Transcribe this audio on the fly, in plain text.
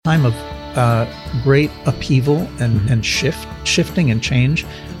time of great upheaval and shifting and change,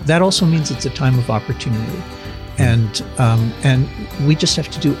 that also means it's a time of opportunity. And we just have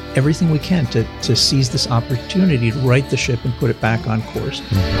to do everything we can to seize this opportunity to right the ship and put it back on course.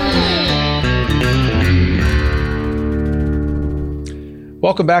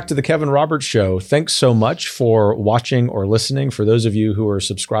 Welcome back to the Kevin Roberts Show. Thanks so much for watching or listening. For those of you who are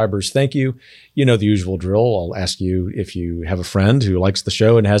subscribers, thank you. You know the usual drill. I'll ask you if you have a friend who likes the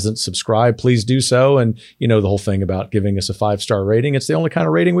show and hasn't subscribed, please do so. And you know the whole thing about giving us a 5-star rating. It's the only kind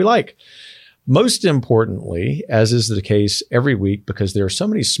of rating we like. Most importantly, as is the case every week, because there are so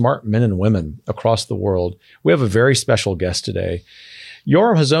many smart men and women across the world, we have a very special guest today.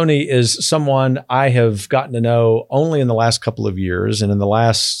 Yoram Hazony is someone I have gotten to know only in the last couple of years. And in the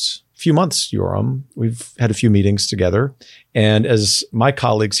last few months, Yoram, we've had a few meetings together. And as my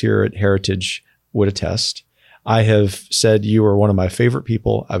colleagues here at Heritage would attest, I have said you are one of my favorite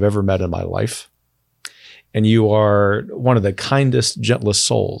people I've ever met in my life. And you are one of the kindest, gentlest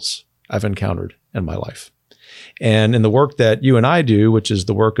souls I've encountered in my life. And in the work that you and I do, which is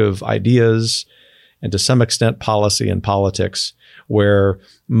the work of ideas and to some extent policy and politics, where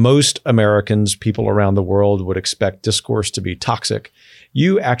most Americans, people around the world would expect discourse to be toxic,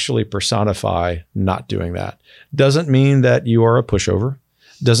 you actually personify not doing that. Doesn't mean that you are a pushover.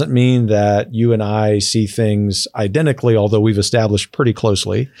 Doesn't mean that you and I see things identically, although we've established pretty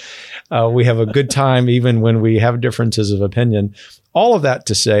closely. We have a good time even when we have differences of opinion. All of that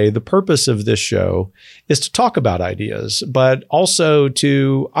to say, the purpose of this show is to talk about ideas, but also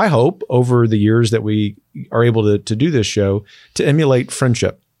to, I hope, over the years that we are able to do this show, to emulate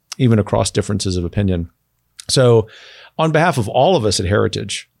friendship, even across differences of opinion. So on behalf of all of us at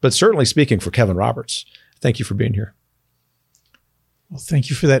Heritage, but certainly speaking for Kevin Roberts, thank you for being here. Well, thank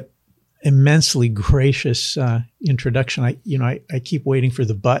you for that immensely gracious introduction. I keep waiting for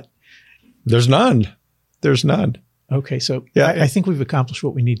the but. There's none. There's none. Okay, so yeah, I think we've accomplished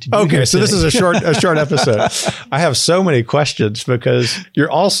what we need to do. Okay, so this is a short episode. I have so many questions because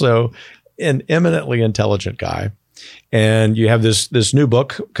you're also an eminently intelligent guy, and you have this new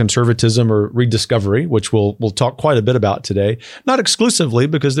book, Conservatism or Rediscovery, which we'll talk quite a bit about today. Not exclusively,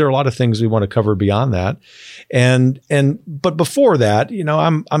 because there are a lot of things we want to cover beyond that. But before that,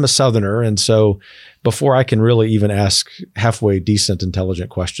 I'm a Southerner, and so before I can really even ask halfway decent, intelligent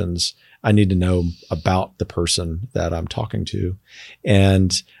questions, I need to know about the person that I'm talking to.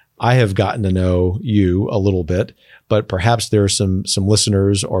 And I have gotten to know you a little bit, but perhaps there are some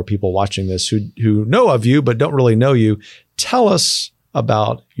listeners or people watching this who know of you, but don't really know you. Tell us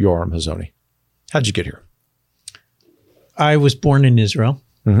about Yoram Hazony. How'd you get here? I was born in Israel.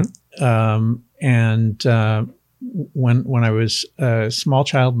 Mm-hmm. When I was a small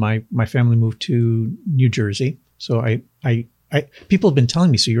child, my family moved to New Jersey. So people have been telling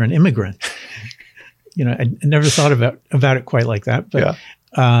me, so you're an immigrant. I never thought about it quite like that. But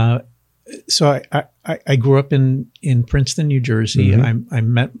yeah. So I grew up in Princeton, New Jersey. Mm-hmm. I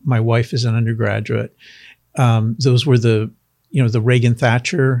met my wife as an undergraduate. Those were the Reagan,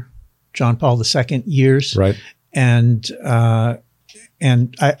 Thatcher, John Paul II years. Right. And I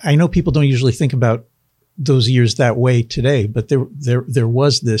know people don't usually think about those years that way today, but there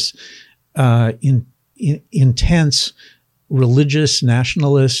was this intense religious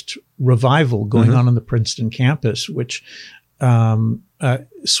nationalist revival going on the Princeton campus, which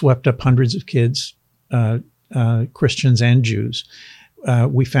swept up hundreds of kids, Christians and Jews.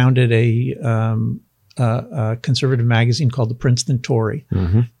 We founded a conservative magazine called the Princeton Tory.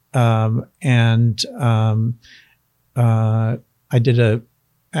 Mm-hmm.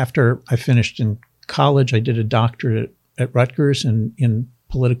 After I finished in college, I did a doctorate at Rutgers in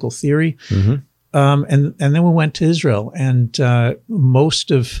political theory. Mm-hmm. And then we went to Israel, and most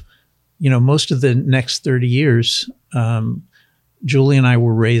of the next 30 years, Julie and I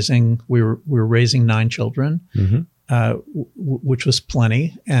were raising 9 children, mm-hmm. Which was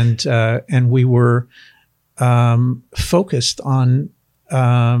plenty, and we were focused on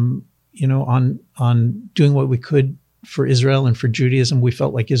doing what we could for Israel and for Judaism. We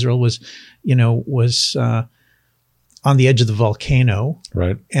felt like Israel was on the edge of the volcano,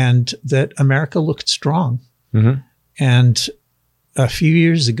 right? And that America looked strong. Mm-hmm. And a few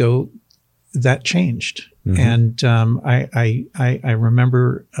years ago, that changed. Mm-hmm. And I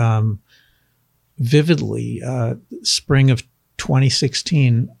remember vividly, spring of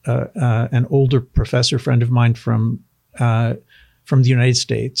 2016, an older professor friend of mine from the United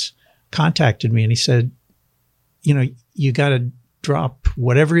States contacted me, and he said, you got to drop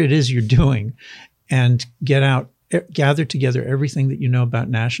whatever it is you're doing and gather together everything that you know about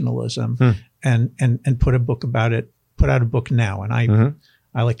nationalism and put a book about it, put out a book now. And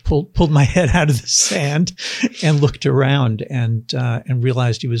I like pulled my head out of the sand and looked around and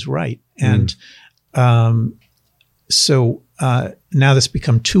realized he was right. And so now this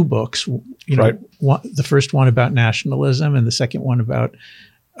become two books. You know, the first one about nationalism, and the second one about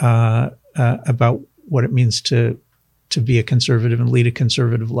what it means to be a conservative and lead a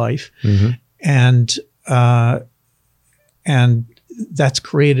conservative life. And that's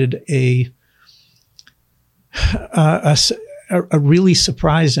created a really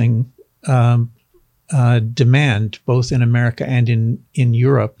surprising demand, both in America and in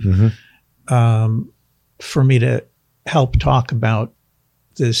Europe, for me to help talk about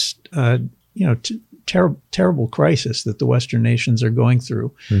this, terrible crisis that the Western nations are going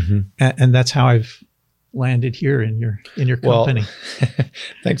through, and that's how I've landed here in your company. Well,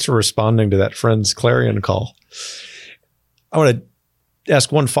 thanks for responding to that friend's clarion call. I want to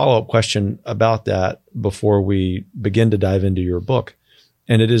ask one follow-up question about that before we begin to dive into your book.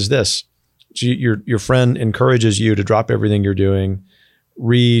 And it is this. Your friend encourages you to drop everything you're doing,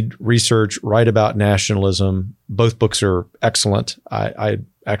 read, research, write about nationalism. Both books are excellent. I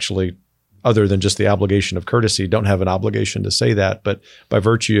actually, other than just the obligation of courtesy, don't have an obligation to say that. But by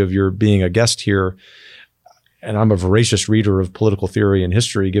virtue of your being a guest here, and I'm a voracious reader of political theory and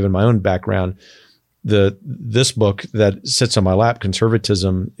history, given my own background, this book that sits on my lap,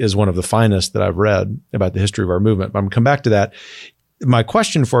 Conservatism, is one of the finest that I've read about the history of our movement. But I'm going to come back to that. My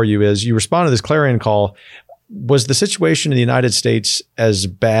question for you is, you respond to this clarion call. Was the situation in the United States as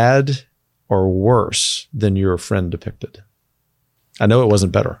bad or worse than your friend depicted? I know it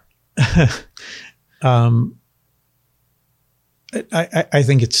wasn't better. I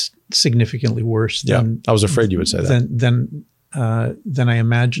think it's significantly worse than. I was afraid you would say that. Than I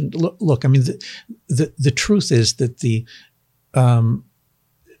imagined. Look, I mean, the truth is that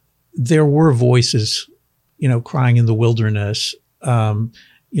there were voices, crying in the wilderness. One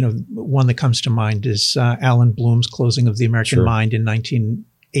that comes to mind is Alan Bloom's Closing of the American Mind in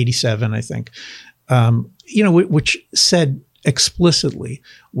 1987, I think, which said explicitly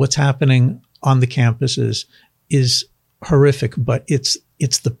what's happening on the campuses is horrific, but it's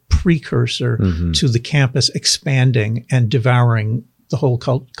the precursor to the campus expanding and devouring the whole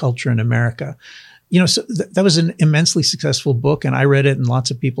culture in America. So that was an immensely successful book, and I read it, and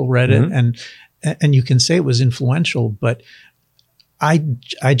lots of people read it, and you can say it was influential, but I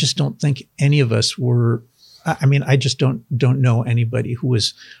just don't think any of us were. I mean, I just don't know anybody who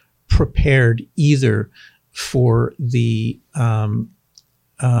was prepared either for the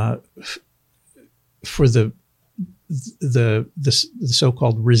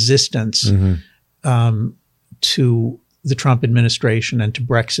so-called resistance to the Trump administration and to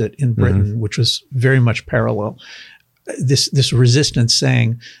Brexit in Britain, which was very much parallel. This resistance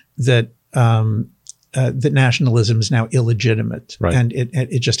saying that that nationalism is now illegitimate, and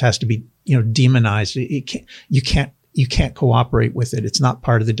it just has to be demonized. You can't cooperate with it. It's not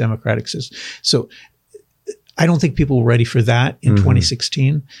part of the democratic system. So I don't think people were ready for that in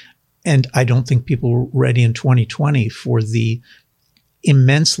 2016. And I don't think people were ready in 2020 for the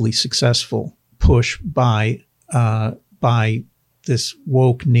immensely successful push by this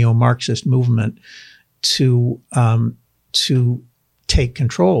woke neo-Marxist movement to take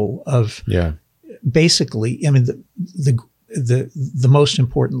control of basically, I mean, the most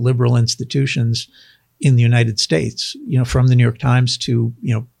important liberal institutions in the United States, from the New York Times to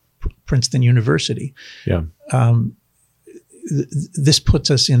Princeton University. This puts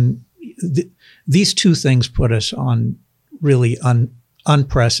us in. These two things put us on really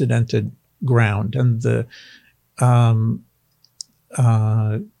unprecedented ground, and the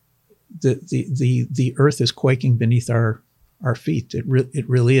earth is quaking beneath our feet. It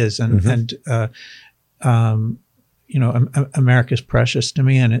really is, and America is precious to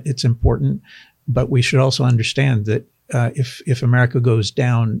me, and it's important. But we should also understand that if America goes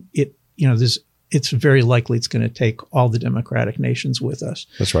down, it's very likely it's going to take all the democratic nations with us.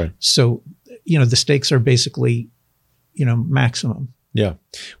 That's right. So, the stakes are basically, maximum. Yeah.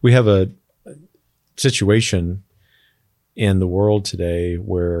 We have a situation in the world today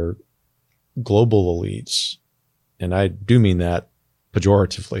where global elites, and I do mean that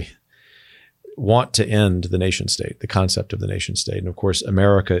pejoratively, want to end the nation state, the concept of the nation state. And of course,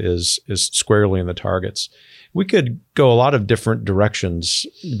 America is squarely in the targets. We could go a lot of different directions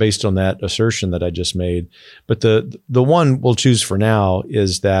based on that assertion that I just made. But the one we'll choose for now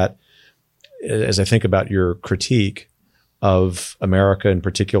is that, as I think about your critique of America in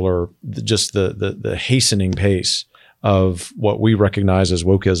particular, just the hastening pace of what we recognize as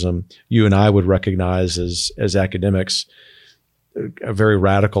wokeism, you and I would recognize as academics. a very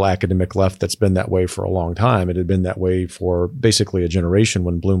radical academic left that's been that way for a long time. It had been that way for basically a generation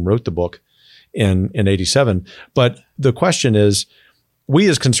when Bloom wrote the book in 87. But the question is, we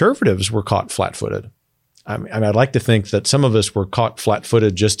as conservatives were caught flat-footed. I mean, I'd like to think that some of us were caught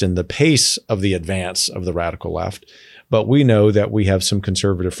flat-footed just in the pace of the advance of the radical left. But we know that we have some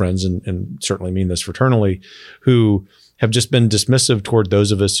conservative friends, and certainly mean this fraternally, who have just been dismissive toward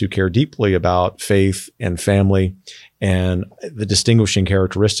those of us who care deeply about faith and family and the distinguishing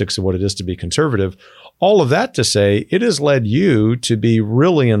characteristics of what it is to be conservative. All of that to say, it has led you to be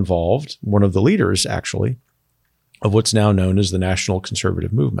really involved, one of the leaders actually, of what's now known as the National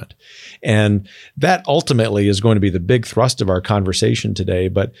Conservative Movement. And that ultimately is going to be the big thrust of our conversation today.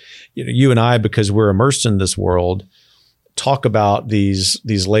 But you and I, because we're immersed in this world, talk about these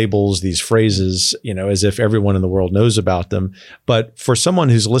labels, these phrases, as if everyone in the world knows about them. But for someone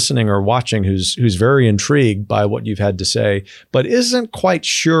who's listening or watching, who's very intrigued by what you've had to say, but isn't quite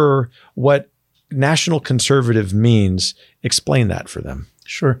sure what national conservative means, explain that for them.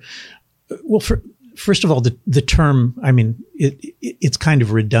 Sure. Well, first of all, the term, I mean, it's kind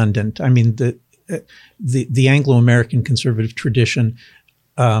of redundant. I mean, the Anglo-American conservative tradition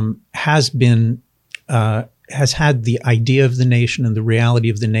has had the idea of the nation and the reality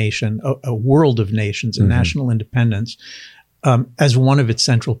of the nation, a world of nations and national independence, as one of its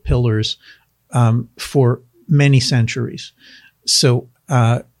central pillars for many centuries. So,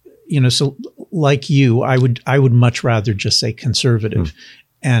 so like you, I would much rather just say conservative,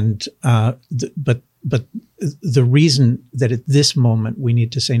 and but the reason that at this moment we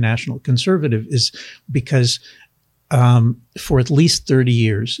need to say national conservative is because for at least 30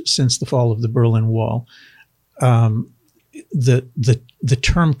 years since the fall of the Berlin Wall, the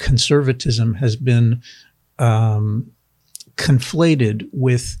term conservatism has been conflated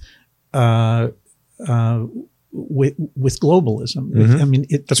with globalism. I mean,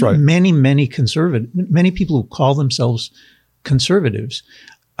 that's right. Many people who call themselves conservatives,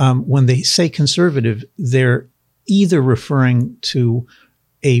 when they say conservative, they're either referring to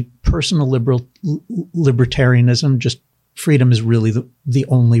a personal libertarianism, just freedom is really the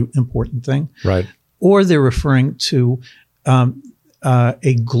only important thing, right? Or they're referring to a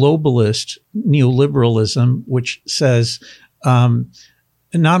globalist neoliberalism, which says not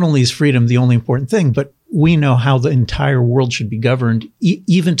only is freedom the only important thing, but we know how the entire world should be governed,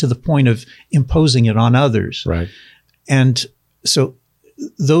 even to the point of imposing it on others. Right. And so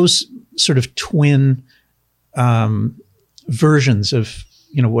those sort of twin versions of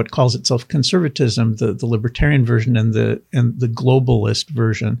what calls itself conservatism, the libertarian version and the globalist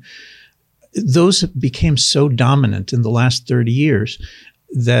version, those became so dominant in the last 30 years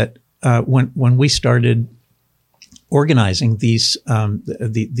that when we started organizing these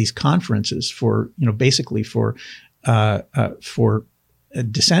conferences for basically for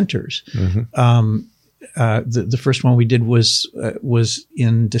dissenters, the first one we did was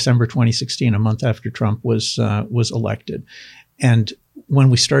in December 2016, a month after Trump was elected, and when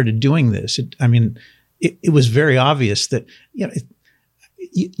we started doing this, it was very obvious that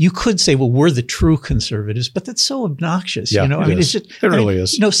you could say, well, we're the true conservatives, but that's so obnoxious. Yeah, it's just, it really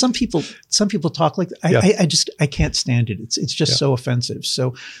is. Some people talk like that. I can't stand it. It's just so offensive.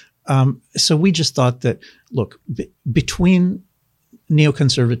 So we just thought that, look, between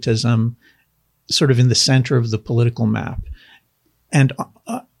neoconservatism, sort of in the center of the political map, and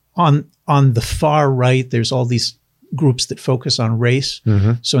on the far right, there's all these groups that focus on race.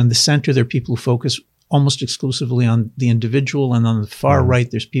 So in the center, there are people who focus almost exclusively on the individual, and on the far right,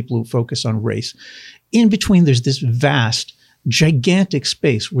 there's people who focus on race. In between, there's this vast, gigantic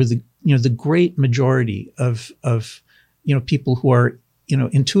space where the great majority of people who are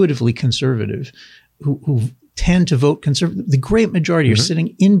intuitively conservative, who tend to vote conservative, the great majority are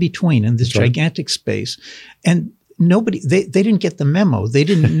sitting in between in this gigantic space, and they didn't get the memo. They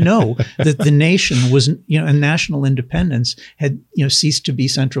didn't know that the nation was, and national independence had, ceased to be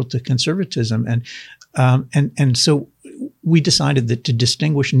central to conservatism. And so we decided that to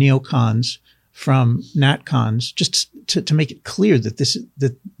distinguish neocons from natcons, just to make it clear that this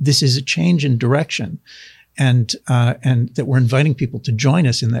is a change in direction, and that we're inviting people to join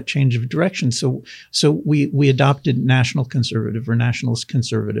us in that change of direction. So we adopted national conservative or nationalist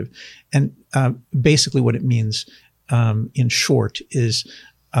conservative, and basically what it means in short is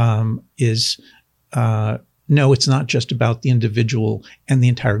no, it's not just about the individual and the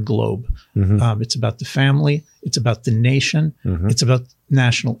entire globe. It's about the family. It's about the nation. It's about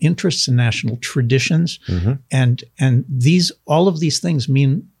national interests and national traditions. And all of these things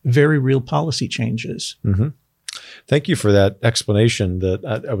mean very real policy changes. Thank you for that explanation.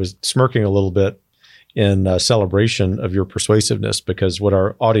 That I was smirking a little bit in celebration of your persuasiveness, because what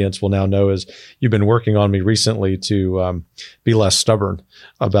our audience will now know is you've been working on me recently to be less stubborn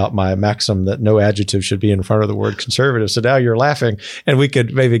about my maxim that no adjective should be in front of the word conservative. So now you're laughing, and we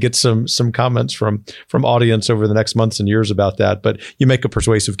could maybe get some comments from audience over the next months and years about that. But you make a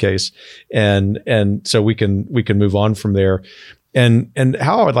persuasive case, and so we can move on from there. And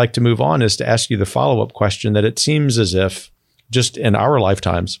how I would like to move on is to ask you the follow-up question that it seems as if just in our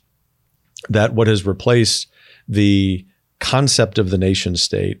lifetimes, that what has replaced the concept of the nation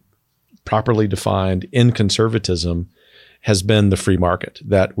state, properly defined in conservatism, has been the free market.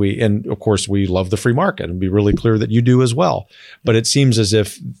 And of course we love the free market, and be really clear that you do as well. But it seems as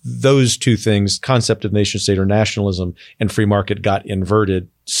if those two things, concept of nation state or nationalism and free market, got inverted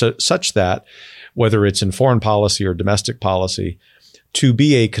such that whether it's in foreign policy or domestic policy, to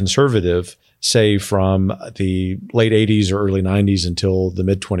be a conservative, say from the late 80s or early 90s until the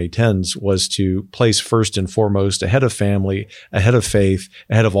mid 2010s, was to place first and foremost, ahead of family, ahead of faith,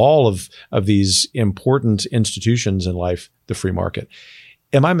 ahead of all of these important institutions in life, the free market.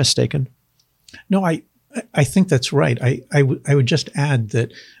 Am I mistaken? No, I think that's right. I would just add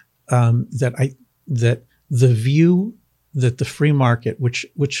that that the view that the free market, which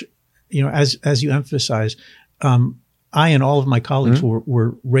as you emphasize, I and all of my colleagues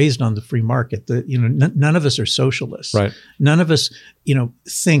were raised on the free market. None of us are socialists. Right. None of us,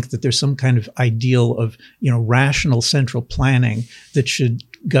 think that there's some kind of ideal of, rational central planning that should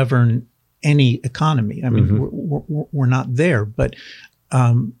govern any economy. I mean, we're not there, but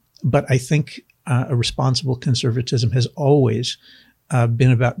I think a responsible conservatism has always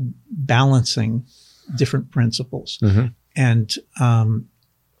been about balancing different principles, and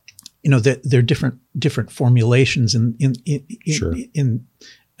there are different formulations in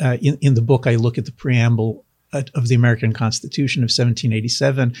the book. I look at the preamble of the American Constitution of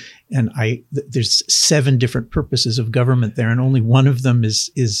 1787, and there's 7 different purposes of government there, and only one of them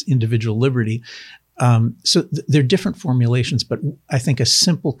is individual liberty. So there are different formulations, but I think a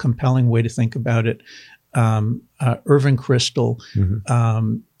simple, compelling way to think about it. Irving Kristol,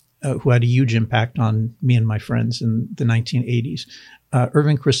 who had a huge impact on me and my friends in the 1980s.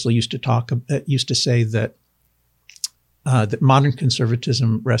 Irving Kristol used to say that modern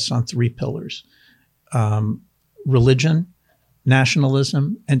conservatism rests on 3 pillars: religion,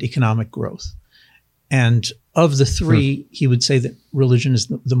 nationalism, and economic growth. And of the 3, he would say that religion is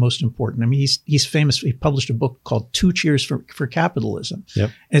the most important. I mean, he's famous. He published a book called 2 Cheers for Capitalism. Yep.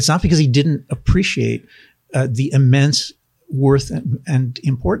 And it's not because he didn't appreciate the immense worth and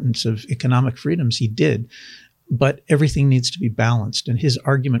importance of economic freedoms. He did. But everything needs to be balanced. And his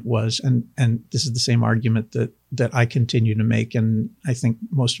argument was, and this is the same argument that I continue to make, and I think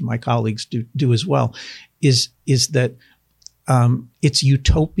most of my colleagues do as well, is that it's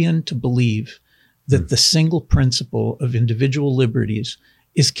utopian to believe that the single principle of individual liberties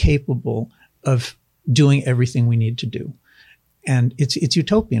is capable of doing everything we need to do. And it's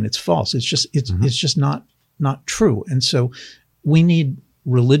utopian. It's false. It's just not true. And so we need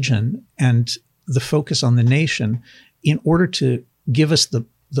religion and the focus on the nation in order to give us the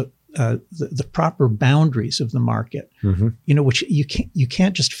proper boundaries of the market, which you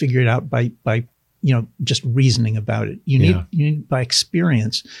can't just figure it out by just reasoning about it. You need by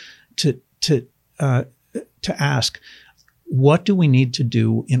experience to ask, what do we need to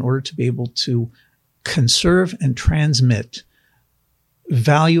do in order to be able to conserve and transmit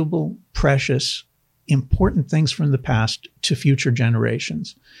valuable, precious, important things from the past to future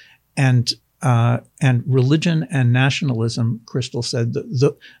generations. And religion and nationalism, Kristol said,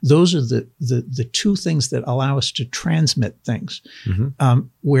 those are the 2 things that allow us to transmit things.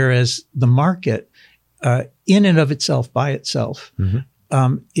 Whereas the market, in and of itself, by itself,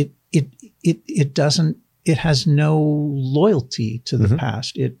 it has no loyalty to the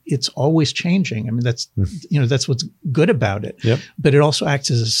past. It's always changing. I mean, that's what's good about it. Yep. But it also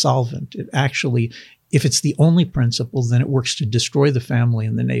acts as a solvent. It actually, if it's the only principle, then it works to destroy the family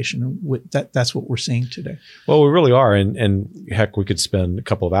and the nation. That's what we're seeing today. Well, we really are. And heck, we could spend a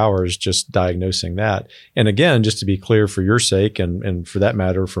couple of hours just diagnosing that. And again, just to be clear, for your sake, and for that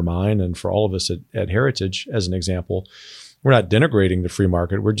matter, for mine and for all of us at Heritage, as an example, we're not denigrating the free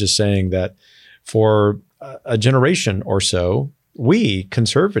market. We're just saying that for a generation or so, we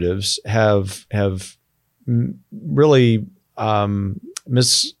conservatives have really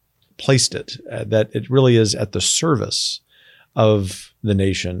misplaced it, that it really is at the service of the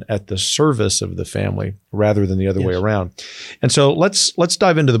nation, at the service of the family, rather than the other way around. And so let's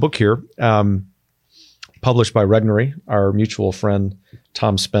dive into the book here, published by Regnery. Our mutual friend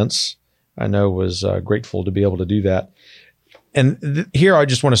Tom Spence, I know, was grateful to be able to do that. And here I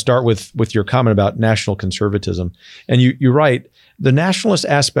just want to start with your comment about national conservatism. And you write, the nationalist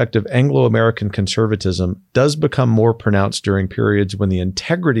aspect of Anglo-American conservatism does become more pronounced during periods when the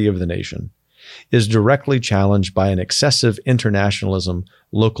integrity of the nation is directly challenged by an excessive internationalism,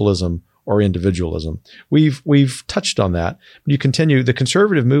 localism, or individualism. We've touched on that. You continue, the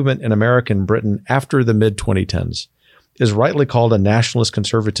conservative movement in American Britain after the mid-2010s is rightly called a nationalist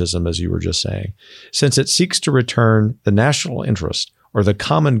conservatism, as you were just saying, since it seeks to return the national interest or the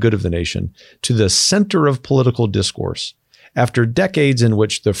common good of the nation to the center of political discourse after decades in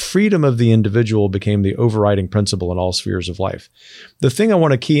which the freedom of the individual became the overriding principle in all spheres of life. The thing I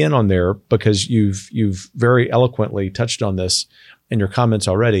want to key in on there, because you've very eloquently touched on this in your comments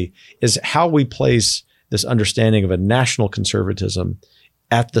already, is how we place this understanding of a national conservatism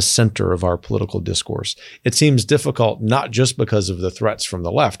at the center of our political discourse. It seems difficult, not just because of the threats from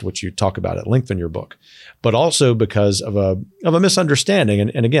the left, which you talk about at length in your book, but also because of a misunderstanding.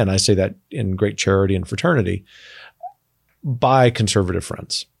 And again, I say that in great charity and fraternity, by conservative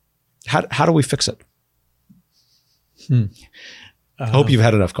friends. How do we fix it? I hope you've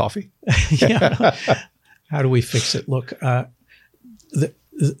had enough coffee. Yeah. How do we fix it? Look,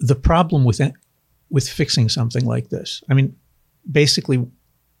 the problem with fixing something like this, I mean, basically,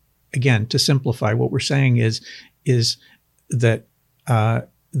 again, to simplify, what we're saying is that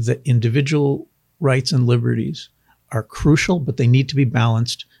the individual rights and liberties are crucial, but they need to be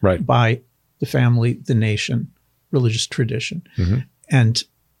balanced by the family, the nation, religious tradition. Mm-hmm. And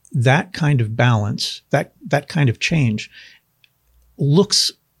that kind of balance, that kind of change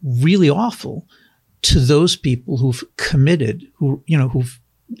looks really awful to those people who've committed, who've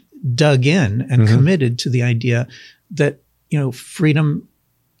dug in and mm-hmm. committed to the idea that, freedom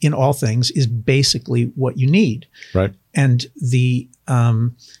in all things is basically what you need. Right. And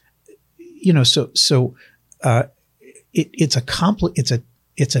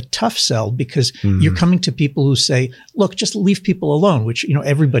it's a tough sell because mm-hmm. you're coming to people who say, look, just leave people alone, which,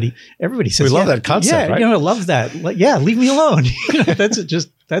 everybody says. We love that concept, right? I love that. Yeah, leave me alone.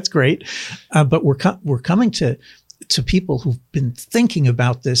 That's great. But we're coming to people who've been thinking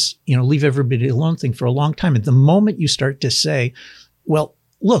about this, leave everybody alone thing for a long time. At the moment you start to say, well,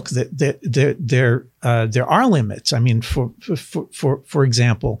 look, there are limits. I mean, for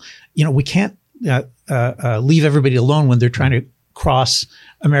example, we can't leave everybody alone when they're trying to cross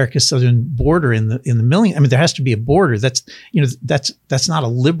America's southern border in the million. I mean, there has to be a border. That's not a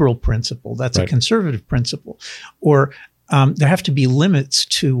liberal principle. That's a conservative principle. Or there have to be limits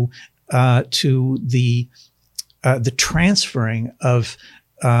to the transferring of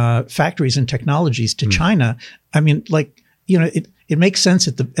factories and technologies to China. I mean, it makes sense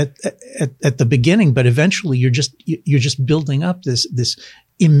at the beginning, but eventually you're just building up this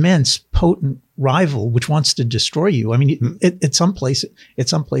immense, potent rival which wants to destroy you. I mean, at some place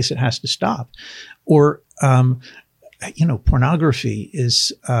it has to stop. Or pornography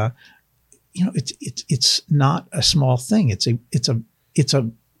is it's not a small thing. It's a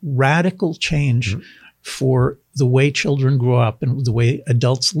radical change for the way children grow up and the way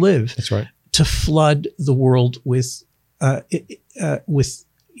adults live. That's right. To flood the world with any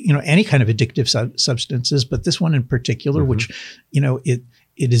kind of addictive substances, but this one in particular, which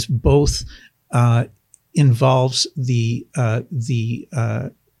it is both involves the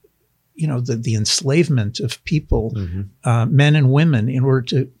enslavement of people, men and women, in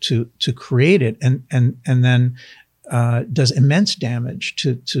order to create it, and then does immense damage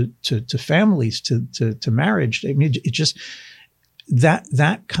to families, to marriage. I mean, it just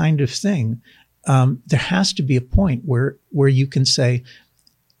that kind of thing. There has to be a point where you can say,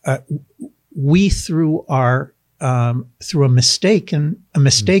 we through a mistaken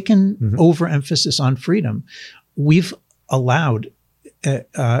overemphasis on freedom, we've allowed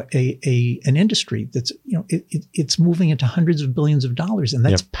an industry that's it's moving into hundreds of billions of dollars, and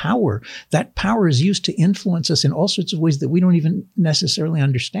that's power. That power is used to influence us in all sorts of ways that we don't even necessarily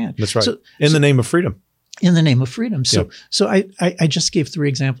understand. That's right. In the name of freedom. In the name of freedom. So I just gave 3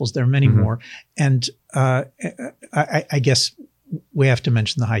 examples. There are many more, and I guess we have to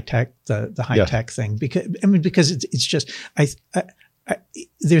mention the high tech, the high tech thing, because it's just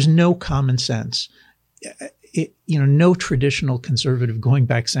there's no common sense. No traditional conservative going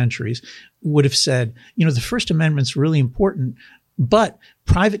back centuries would have said, the First Amendment's really important, but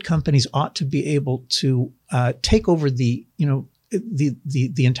private companies ought to be able to take over the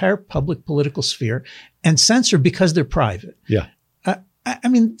entire public political sphere and censor because they're private. Yeah. I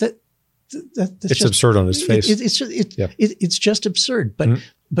mean, that's it's just absurd on its face. It's just absurd.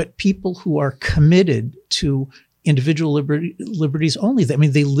 But people who are committed to individual liberties only. I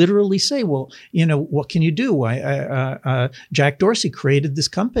mean, they literally say, well, what can you do? Jack Dorsey created this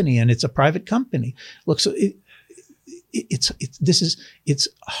company and it's a private company. Look, so it's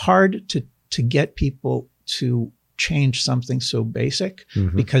hard to get people to change something so basic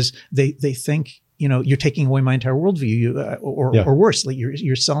because they think, you're taking away my entire worldview, or worse, like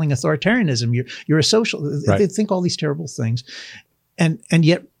you're selling authoritarianism. You're a social. Right. They think all these terrible things, and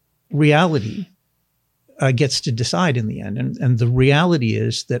yet reality gets to decide in the end. And the reality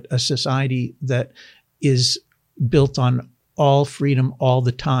is that a society that is built on all freedom all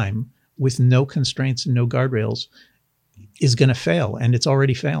the time, with no constraints and no guardrails, is going to fail, and it's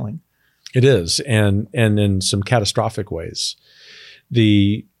already failing. It is, and in some catastrophic ways.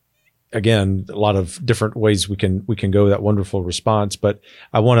 Again, a lot of different ways we can go with that wonderful response, but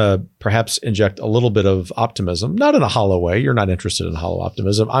I want to perhaps inject a little bit of optimism, not in a hollow way. You're not interested in hollow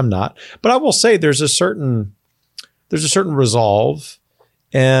optimism. I'm not, but I will say there's a certain resolve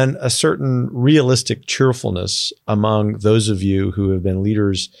and a certain realistic cheerfulness among those of you who have been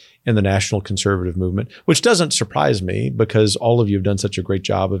leaders in the national conservative movement, which doesn't surprise me because all of you have done such a great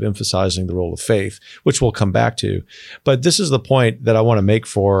job of emphasizing the role of faith, which we'll come back to. But this is the point that I want to make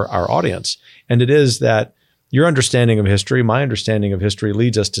for our audience. And it is that your understanding of history, my understanding of history,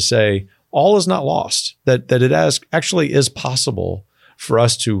 leads us to say all is not lost, that it actually is possible for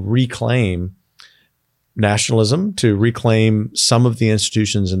us to reclaim nationalism, to reclaim some of the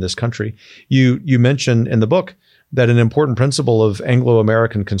institutions in this country. You mentioned in the book that an important principle of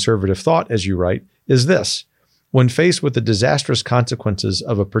Anglo-American conservative thought, as you write, is this: when faced with the disastrous consequences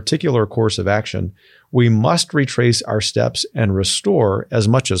of a particular course of action, we must retrace our steps and restore, as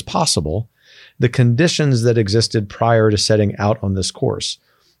much as possible, the conditions that existed prior to setting out on this course.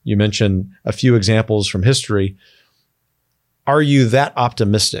 You mentioned a few examples from history. Are you that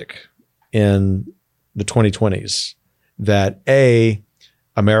optimistic in the 2020s that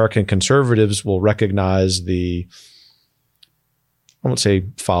American conservatives will recognize I won't say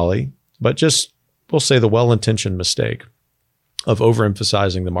folly, but just we'll say the well-intentioned mistake of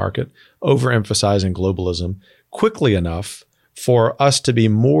overemphasizing the market, overemphasizing globalism quickly enough for us to be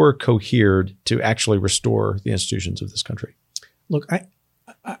more cohered to actually restore the institutions of this country? Look,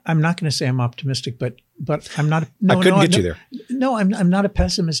 I'm not going to say I'm optimistic, but I'm not. I couldn't get you there. No, I'm not a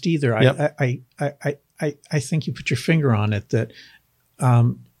pessimist either. Yep. I think you put your finger on it that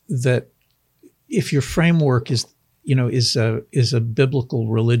if your framework is a biblical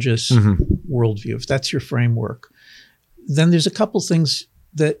religious worldview, if that's your framework, then there's a couple things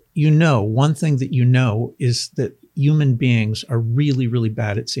that one thing that is that human beings are really, really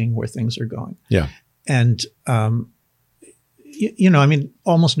bad at seeing where things are going. Yeah. And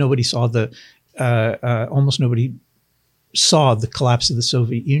almost nobody saw the collapse of the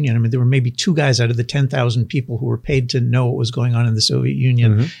Soviet Union. I mean, there were maybe 2 guys out of the 10,000 people who were paid to know what was going on in the Soviet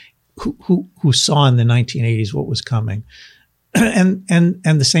Union who saw in the 1980s what was coming. And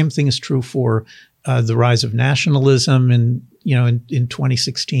the same thing is true for the rise of nationalism in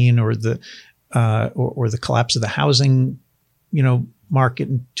 2016, or the collapse of the housing, market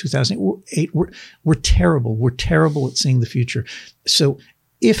in 2008. We're terrible. We're terrible at seeing the future. So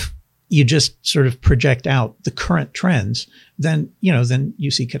if you just sort of project out the current trends, then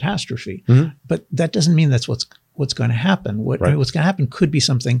you see catastrophe. But that doesn't mean that's what's going to happen. What's going to happen could be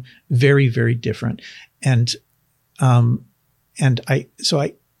something very, very different. And I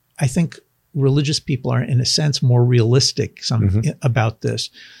think religious people are, in a sense, more realistic about this.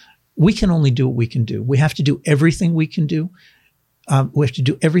 We can only do what we can do. We have to do everything we can do. We have to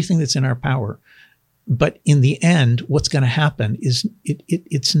do everything that's in our power. But in the end, what's going to happen is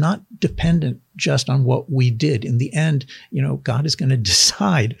it's not dependent just on what we did. In the end, God is going to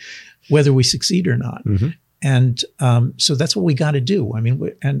decide whether we succeed or not. And so that's what we got to do. I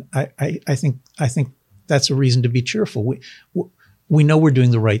mean, I think that's a reason to be cheerful. We know we're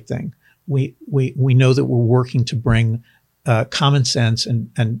doing the right thing. We know that we're working to bring common sense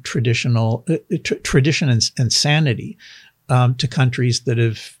and tradition and sanity to countries that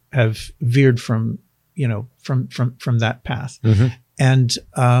have veered from that path. And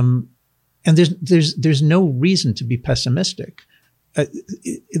there's no reason to be pessimistic.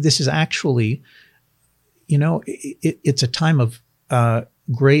 This is actually, it's a time of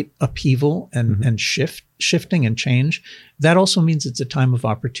great upheaval and shifting and change. That also means it's a time of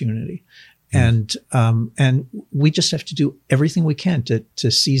opportunity. And we just have to do everything we can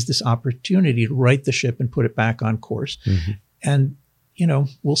to seize this opportunity to right the ship and put it back on course. And,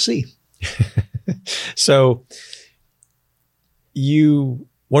 we'll see. So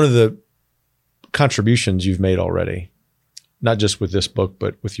one of the contributions you've made already, not just with this book,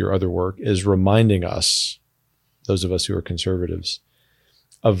 but with your other work, is reminding us those of us who are conservatives,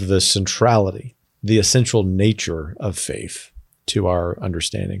 of the centrality, the essential nature of faith to our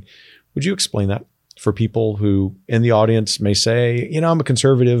understanding. Would you explain that for people who in the audience may say, I'm a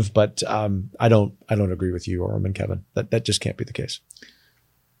conservative, but I don't agree with you, Yoram and Kevin. That just can't be the case.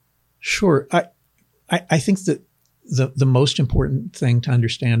 Sure. I think that the most important thing to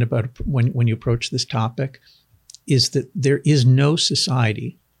understand about when you approach this topic is that there is no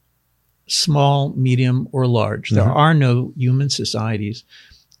society, small, medium, or large. There are no human societies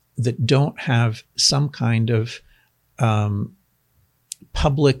that don't have some kind of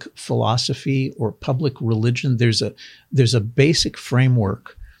public philosophy or public religion. There's a basic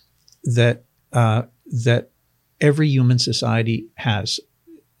framework that every human society has.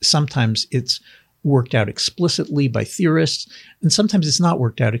 Sometimes it's worked out explicitly by theorists, and sometimes it's not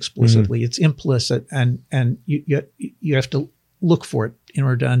worked out explicitly. It's implicit, and you have to look for it in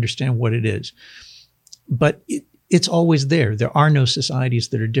order to understand what it is. But it's always there. There are no societies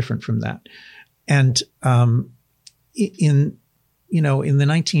that are different from that. And in the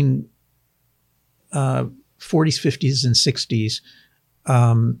 1940s, 50s, and 60s,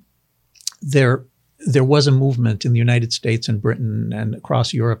 there was a movement in the United States and Britain and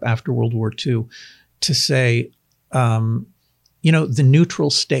across Europe after World War II to say, the neutral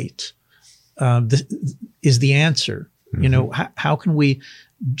state is the answer. How can we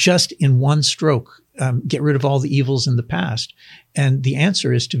just in one stroke get rid of all the evils in the past? And the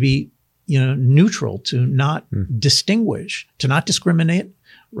answer is to be, neutral, to not distinguish, to not discriminate,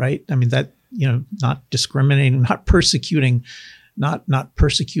 right? I mean, that, not discriminating, not persecuting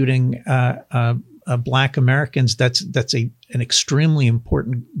Black Americans. That's an extremely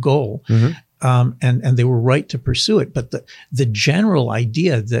important goal. And they were right to pursue it. But the general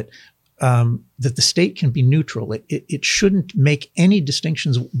idea that the state can be neutral, it shouldn't make any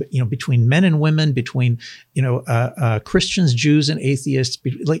distinctions, between men and women, between, Christians, Jews, and atheists,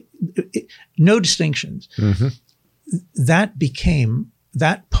 no distinctions. That became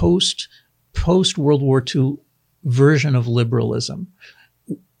that post World War II version of liberalism,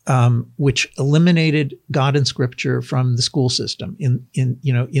 which eliminated God and Scripture from the school system in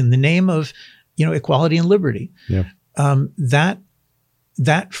the name of, equality and liberty.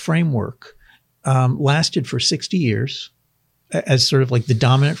 That framework lasted for 60 years as sort of like the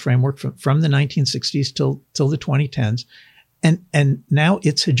dominant framework from the 1960s till the 2010s, and now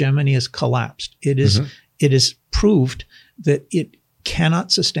its hegemony has collapsed. It is proved that it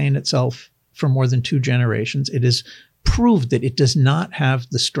cannot sustain itself for more than 2 generations. It is proved that it does not have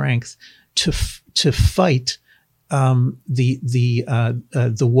the strength to fight the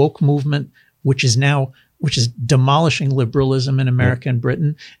woke movement, which is demolishing liberalism in America and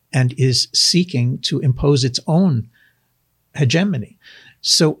Britain and is seeking to impose its own hegemony.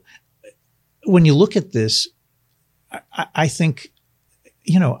 So when you look at this, I think,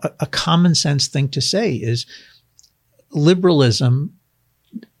 a common sense thing to say is liberalism,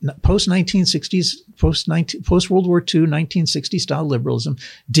 post 1960s, post World War II, 1960 style liberalism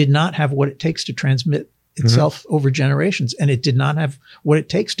did not have what it takes to transmit itself over generations, and it did not have what it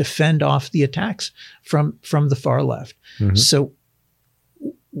takes to fend off the attacks from the far left. So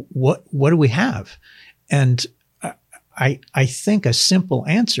what do we have? And I think a simple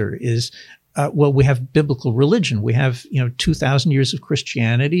answer is, we have biblical religion. We have 2,000 years of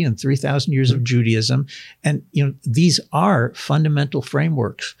Christianity and 3,000 years of Judaism, and these are fundamental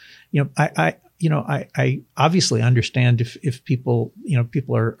frameworks. I obviously understand if people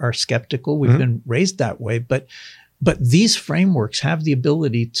are skeptical. We've been raised that way, but these frameworks have the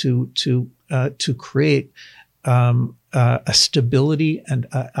ability to create a stability and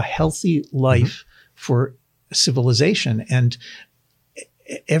a healthy life for civilization. And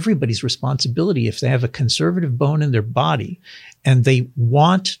everybody's responsibility, if they have a conservative bone in their body and they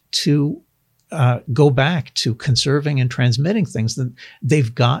want to go back to conserving and transmitting things, then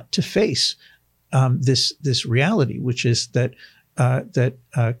they've got to face this reality, which is that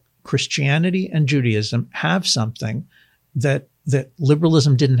Christianity and Judaism have something that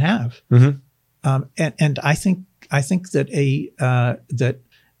liberalism didn't have, and I think that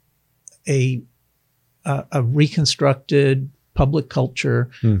a reconstructed public culture,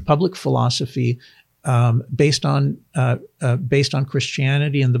 public philosophy, based on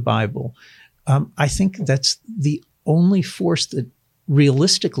Christianity and the Bible, I think that's the only force that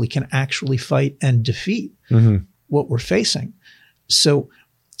realistically can actually fight and defeat what we're facing. So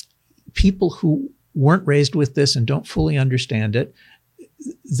people who weren't raised with this and don't fully understand it,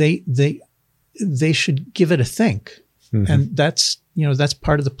 they should give it a think. And that's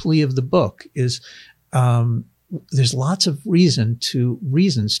part of the plea of the book is, there's lots of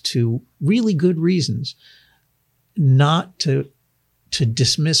reasons to really good reasons not to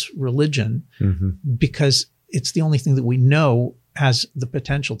dismiss religion because it's the only thing that we know has the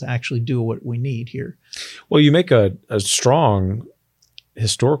potential to actually do what we need here. Well, you make a strong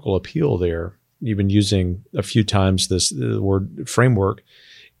historical appeal there. You've been using a few times the word framework.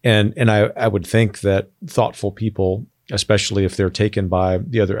 And I would think that thoughtful people, especially if they're taken by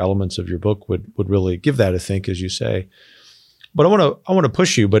the other elements of your book, would really give that a think, as you say. But I want to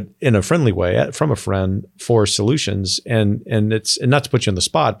push you, but in a friendly way, from a friend, for solutions. And not to put you on the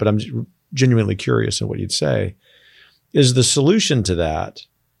spot, but I'm genuinely curious in what you'd say. Is the solution to that,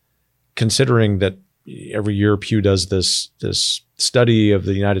 considering that every year Pew does this study of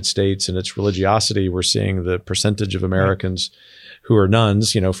the United States and its religiosity, we're seeing the percentage of Americans who are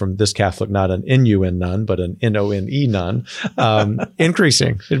nuns, from this Catholic, not an N-U-N nun, but an N-O-N-E nun,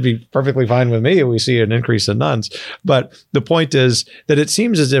 increasing. It'd be perfectly fine with me if we see an increase in nuns. But the point is that it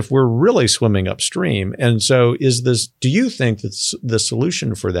seems as if we're really swimming upstream. And so do you think that the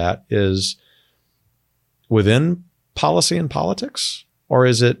solution for that is within policy and politics? Or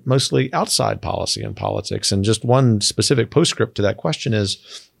is it mostly outside policy and politics? And just one specific postscript to that question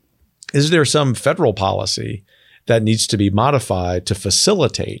is there some federal policy that needs to be modified to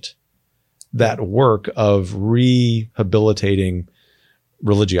facilitate that work of rehabilitating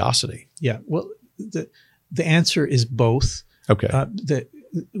religiosity? Yeah, well, the answer is both. Okay.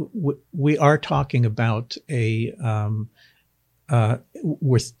 We are talking about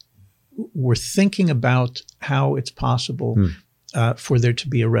we're thinking about how it's possible for there to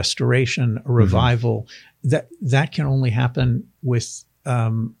be a restoration, a revival. That can only happen with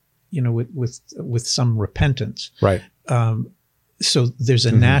with some repentance. Right. So there's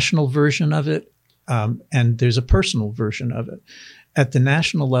a national version of it, and there's a personal version of it. At the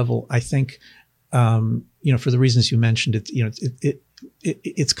national level, I think, for the reasons you mentioned,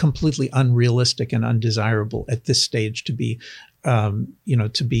 it's completely unrealistic and undesirable at this stage to be,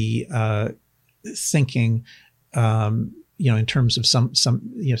 thinking, in terms of some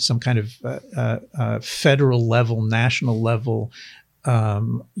kind of federal level, national level,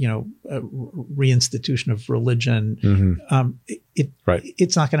 reinstitution of religion.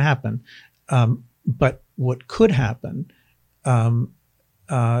 It's not going to happen. But what could happen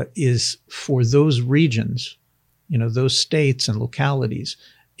is for those regions, those states and localities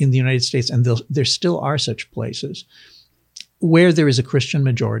in the United States, and there still are such places where there is a Christian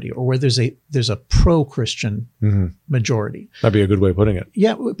majority, or where there's a pro-Christian majority. That'd be a good way of putting it.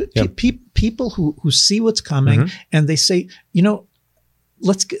 Yeah, people who see what's coming and they say,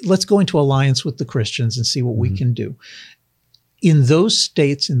 let's go into alliance with the Christians and see what we can do. In those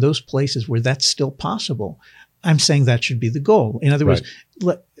states, in those places where that's still possible, I'm saying that should be the goal. In other words,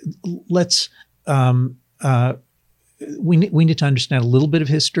 we need to understand a little bit of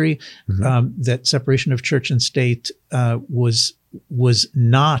history. That separation of church and state was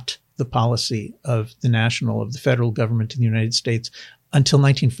not the policy of the federal government in the United States until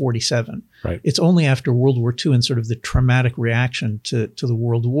 1947. Right. It's only after World War II and sort of the traumatic reaction to the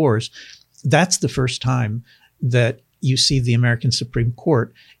world wars, that's the first time that you see the American Supreme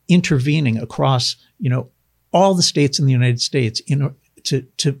Court intervening across, all the states in the United States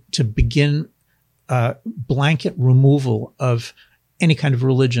to begin blanket removal of any kind of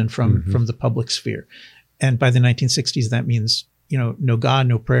religion from the public sphere. And by the 1960s, that means, no God,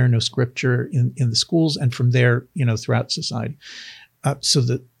 no prayer, no scripture in the schools, and from there, throughout society. So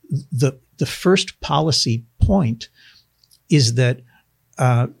the first policy point is that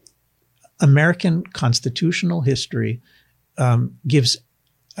American constitutional history gives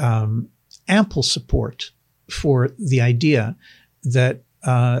ample support for the idea that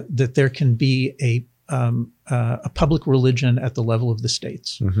there can be a public religion at the level of the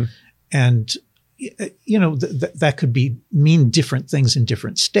states, and that could mean different things in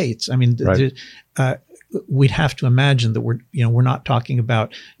different states. I mean, we'd have to imagine that we're not talking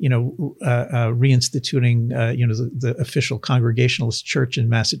about reinstituting the official Congregationalist Church in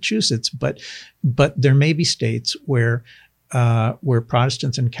Massachusetts, but there may be states where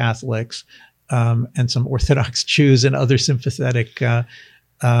Protestants and Catholics and some Orthodox Jews and other sympathetic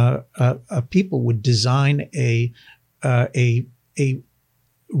people would design a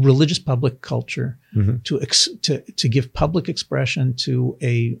religious public culture to give public expression to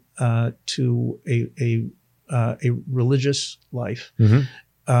a religious life, and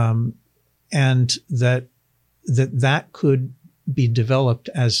that could be developed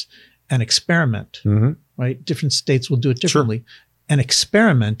as an experiment. Right? Different states will do it differently. Sure. An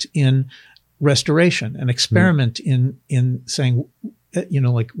experiment in restoration, an experiment in saying,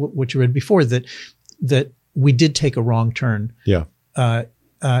 like what you read before, that we did take a wrong turn. Yeah.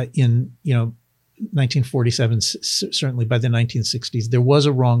 In 1947, certainly by the 1960s, there was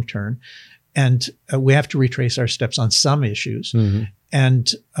a wrong turn. And we have to retrace our steps on some issues. Mm-hmm.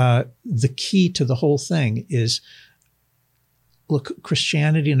 And the key to the whole thing is, look,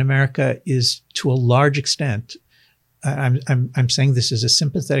 Christianity in America is, to a large extent, I'm saying this as a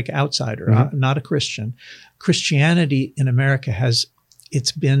sympathetic outsider, mm-hmm. not a Christian. Christianity in America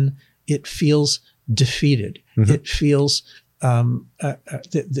it feels defeated. Mm-hmm. It feels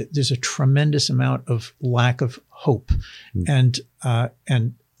there's a tremendous amount of lack of hope, mm-hmm.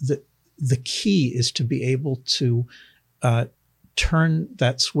 and the key is to be able to turn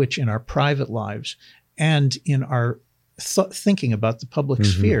that switch in our private lives and in our thinking about the public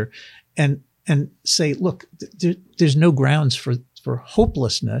mm-hmm. sphere, and say, look, there's no grounds for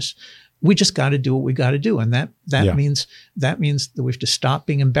hopelessness. We just got to do what we got to do, and that means that we have to stop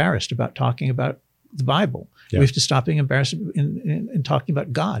being embarrassed about talking about the Bible. Yeah. We have to stop being embarrassed in talking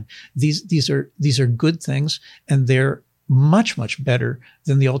about God. These are good things, and they're much, much better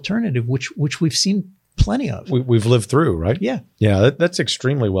than the alternative, which we've seen plenty of. We've lived through, right? Yeah. Yeah, that's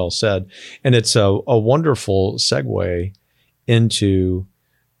extremely well said. And it's a wonderful segue into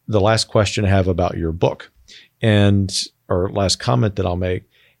the last question I have about your book, or last comment that I'll make.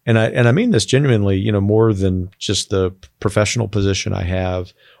 And I mean this genuinely, more than just the professional position I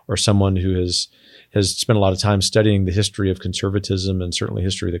have, or someone who has spent a lot of time studying the history of conservatism and certainly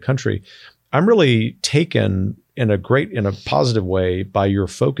history of the country. I'm really taken in a positive way by your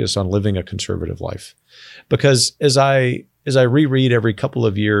focus on living a conservative life. Because as I reread every couple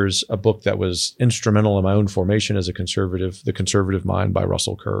of years a book that was instrumental in my own formation as a conservative, The Conservative Mind by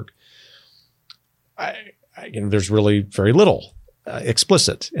Russell Kirk, there's really very little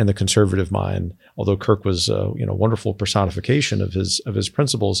explicit in The Conservative Mind, although Kirk was a wonderful personification of his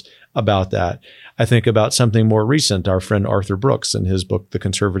principles about that. I think about something more recent, our friend Arthur Brooks and his book, The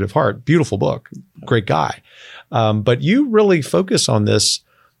Conservative Heart. Beautiful book, great guy. But you really focus on this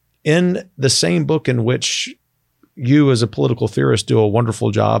in the same book in which you as a political theorist do a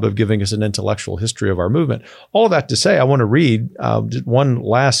wonderful job of giving us an intellectual history of our movement. All of that to say, I want to read one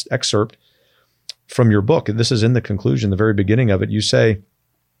last excerpt from your book. This is in the conclusion, the very beginning of it. You say,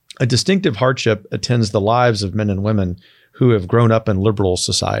 a distinctive hardship attends the lives of men and women who have grown up in liberal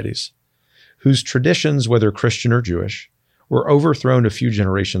societies, whose traditions, whether Christian or Jewish, were overthrown a few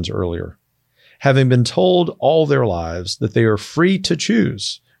generations earlier. Having been told all their lives that they are free to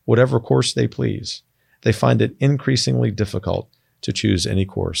choose whatever course they please, they find it increasingly difficult to choose any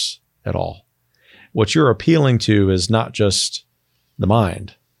course at all. What you're appealing to is not just the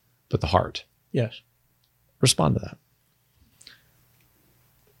mind, but the heart. Yes. Respond to that.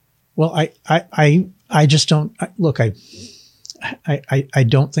 Well, I just don't look. I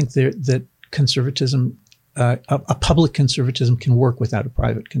don't think that conservatism, a public conservatism, can work without a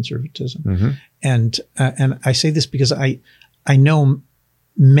private conservatism. Mm-hmm. And I say this because I know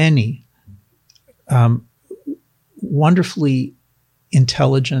many wonderfully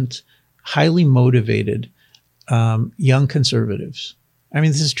intelligent, highly motivated young conservatives. I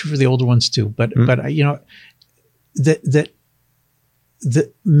mean, this is true for the older ones too, but that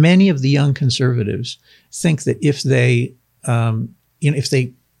many of the young conservatives think that if they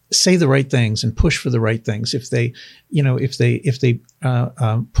say the right things and push for the right things, if they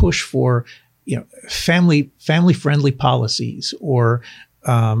push for family friendly policies, or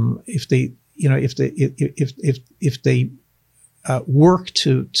if they work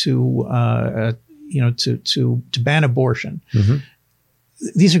to ban abortion. Mm-hmm.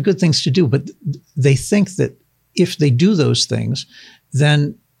 These are good things to do, but they think that if they do those things,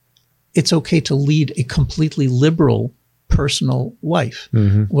 then it's okay to lead a completely liberal personal life.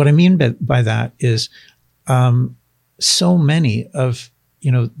 Mm-hmm. What I mean by that is so many of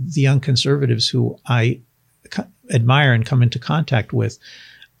the young conservatives who I admire and come into contact with,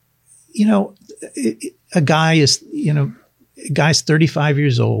 a guy's 35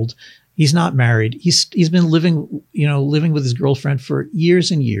 years old. He's not married. He's been living with his girlfriend for years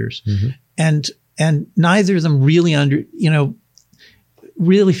and years. Mm-hmm. And neither of them really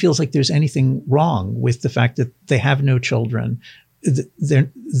really feels like there's anything wrong with the fact that they have no children. They're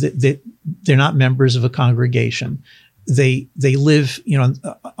not members of a congregation. They live,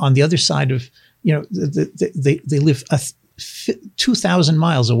 on the other side of, they live 2,000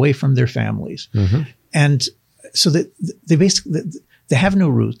 miles away from their families. Mm-hmm. And so that they basically, they have no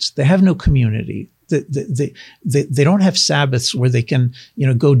roots. They have no community. They don't have Sabbaths where they can,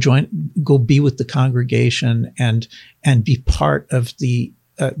 go be with the congregation and be part of the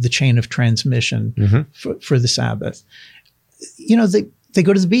chain of transmission mm-hmm. for the Sabbath. They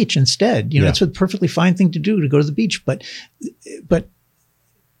go to the beach instead. It's a perfectly fine thing to do, to go to the beach. But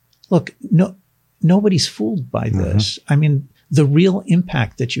look, nobody's fooled by this. I mean, the real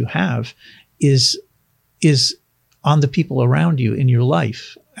impact that you have is on the people around you in your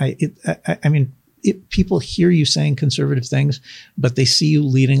life. People hear you saying conservative things, but they see you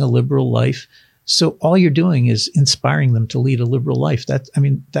leading a liberal life. So all you're doing is inspiring them to lead a liberal life.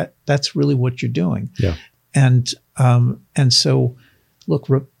 That's really what you're doing. Yeah. And so, look,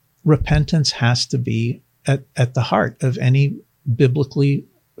 repentance has to be at the heart of any biblically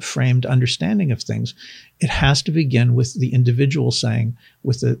framed understanding of things. It has to begin with the individual saying,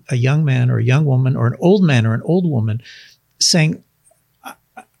 with a young man or a young woman or an old man or an old woman saying,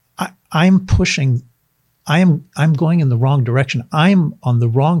 I'm going in the wrong direction. I'm on the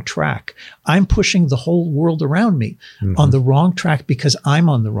wrong track. I'm pushing the whole world around me on the wrong track because I'm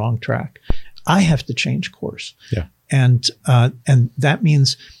on the wrong track. I have to change course. Yeah. And that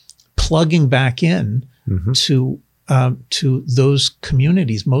means plugging back in to those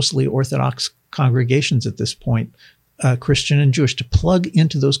communities, mostly Orthodox congregations at this point, Christian and Jewish, to plug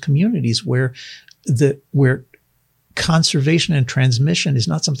into those communities where conservation and transmission is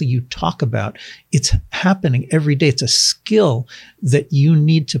not something you talk about. It's happening every day. It's a skill that you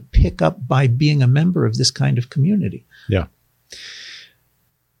need to pick up by being a member of this kind of community. Yeah.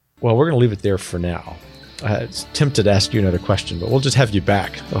 Well, we're going to leave it there for now. I was tempted to ask you another question, but we'll just have you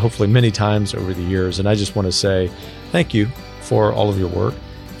back, hopefully many times over the years. And I just want to say thank you for all of your work.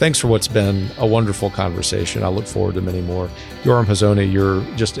 Thanks for what's been a wonderful conversation. I look forward to many more. Yoram Hazony, you're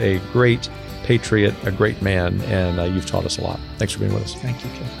just a great patriot, a great man, and you've taught us a lot. Thanks for being with us. Thank you,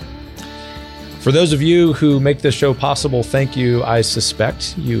 Ken. For those of you who make this show possible, thank you. I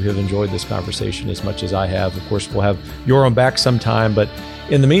suspect you have enjoyed this conversation as much as I have. Of course, we'll have Yoram back sometime, but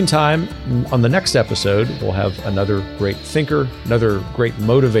in the meantime, on the next episode, we'll have another great thinker, another great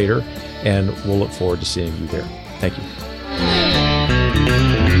motivator, and we'll look forward to seeing you there. Thank you.